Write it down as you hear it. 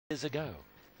years ago.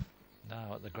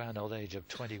 Now at the grand old age of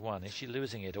 21, is she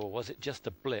losing it, or was it just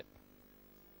a blip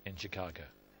in Chicago?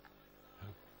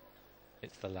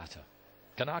 It's the latter.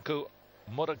 Kanako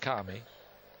Murakami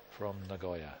from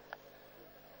Nagoya.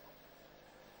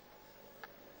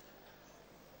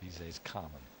 These days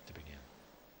Carmen to begin.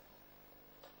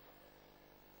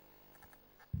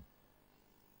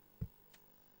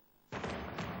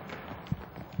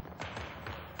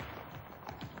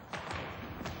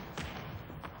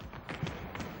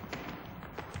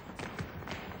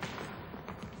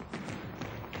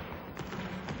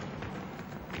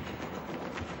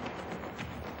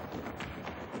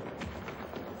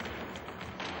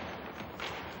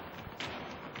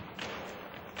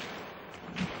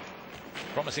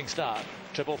 Promising start,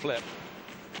 triple flip.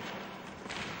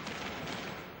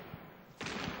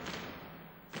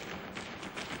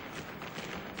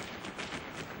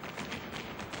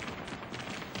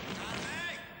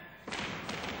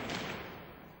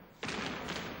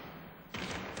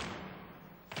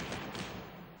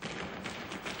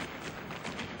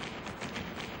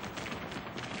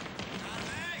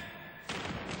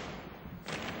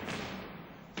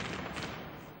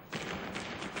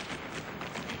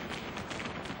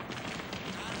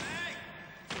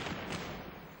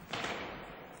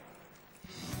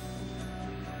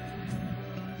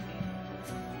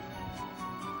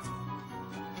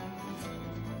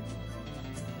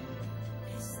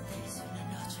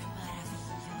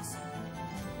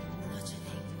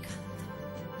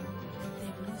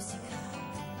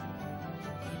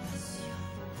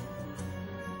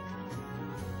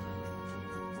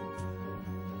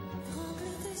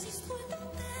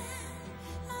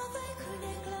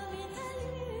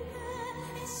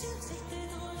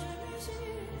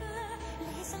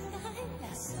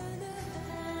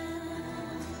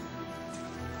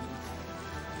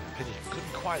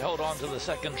 Couldn't quite hold on to the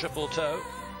second triple toe.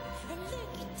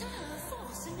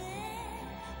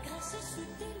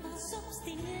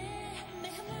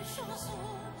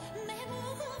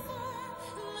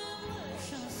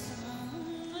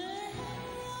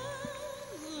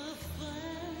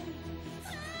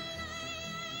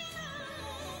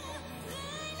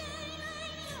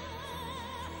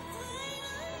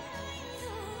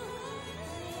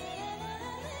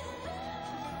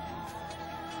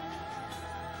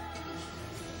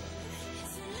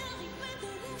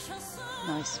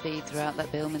 Nice speed throughout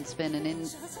that Biellmann spin and in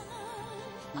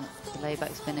the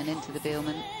layback spin and into the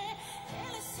Biellmann.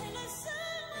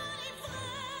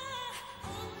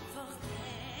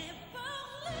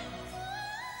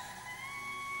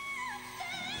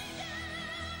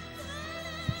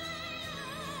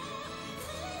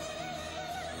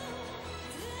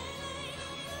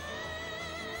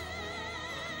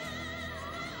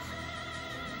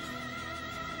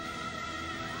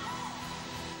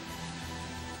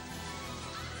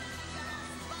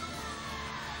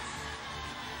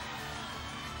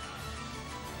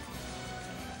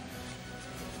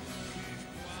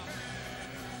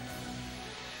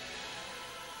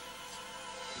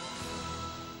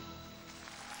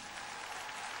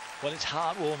 Well, it's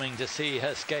heartwarming to see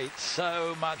her skate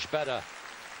so much better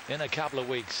in a couple of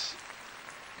weeks.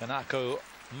 Kanako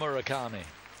Murakami.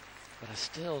 But I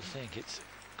still think it's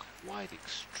quite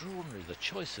extraordinary, the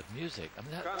choice of music. I mean,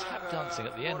 that tap dancing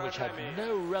at the end, which had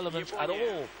no relevance at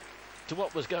all to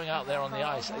what was going out there on the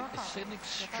ice. It's an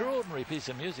extraordinary piece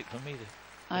of music for me.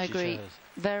 I agree.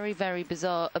 Very, very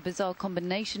bizarre. A bizarre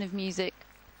combination of music.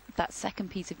 That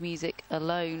second piece of music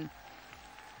alone.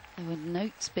 There were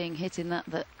notes being hit in that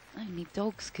only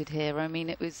dogs could hear. I mean,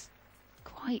 it was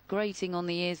quite grating on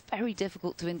the ears, very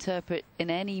difficult to interpret in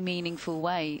any meaningful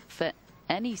way for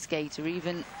any skater,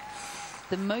 even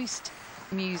the most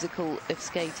musical of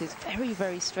skaters. Very,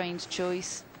 very strange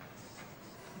choice.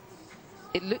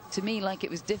 It looked to me like it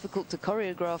was difficult to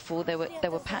choreograph for. There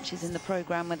were patches in the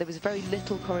program where there was very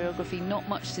little choreography, not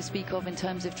much to speak of in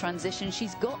terms of transition.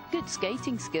 She's got good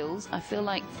skating skills. I feel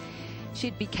like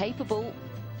she'd be capable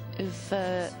of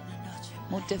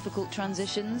more difficult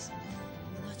transitions.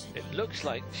 It looks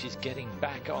like she's getting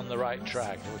back on the right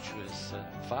track, which was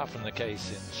far from the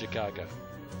case in Chicago.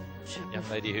 A young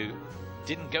lady who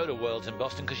didn't go to Worlds in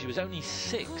Boston because she was only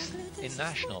 6th in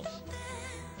Nationals.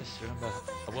 Just remember,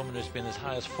 a woman who's been as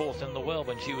high as 4th in the world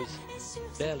when she was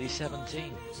barely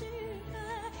 17.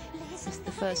 It's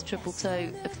the first triple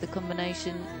toe of the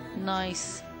combination.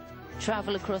 Nice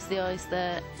travel across the ice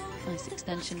there. Nice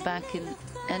extension back and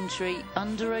entry.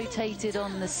 Under-rotated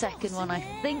on the second one, I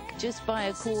think, just by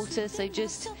a quarter, so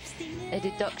just a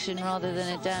deduction rather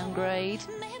than a downgrade.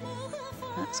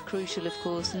 That's crucial, of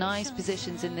course. Nice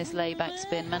positions in this layback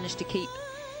spin. Managed to keep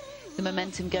the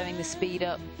momentum going, the speed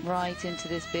up right into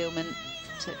this Bielmann.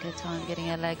 Took her time getting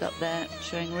her leg up there,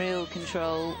 showing real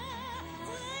control.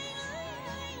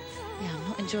 Yeah, I'm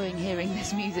not enjoying hearing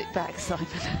this music back, Simon.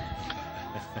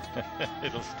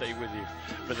 It'll stay with you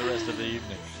for the rest of the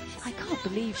evening. I can't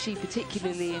believe she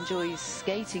particularly enjoys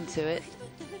skating to it.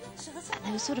 And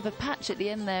there was sort of a patch at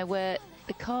the end there where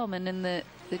the Carmen and the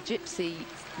gypsy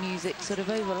music sort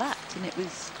of overlapped, and it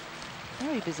was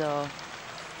very bizarre.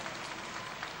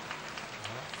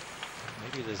 Well,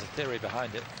 maybe there's a theory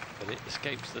behind it, but it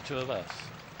escapes the two of us.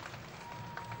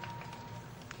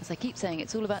 As I keep saying,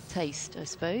 it's all about taste, I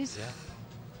suppose. Yeah.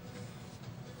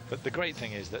 But the great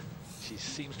thing is that she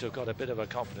seems to have got a bit of her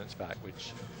confidence back,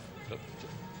 which looked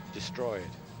destroyed.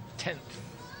 10th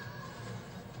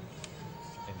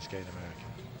in Skate America.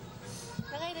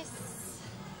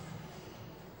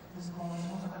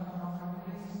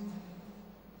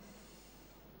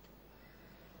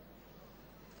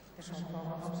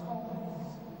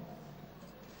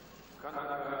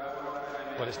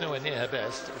 Well, it's nowhere near her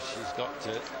best. She's got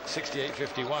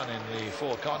 68.51 in the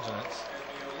 4 continents.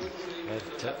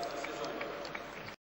 But